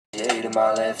Ooh,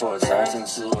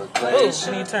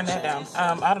 I need to turn that down.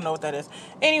 I don't know what that is.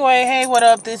 Anyway, hey, what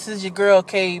up? This is your girl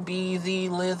KBZ,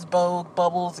 Lizbo,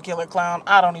 Bubbles, the Killer Clown.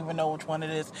 I don't even know which one it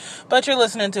is. But you're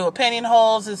listening to Opinion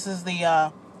Holes. This is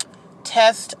the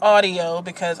test audio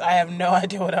because I have no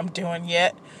idea what I'm doing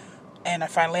yet. And I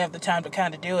finally have the time to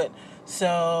kind of do it.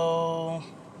 So,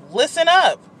 listen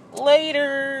up.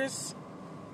 Laters.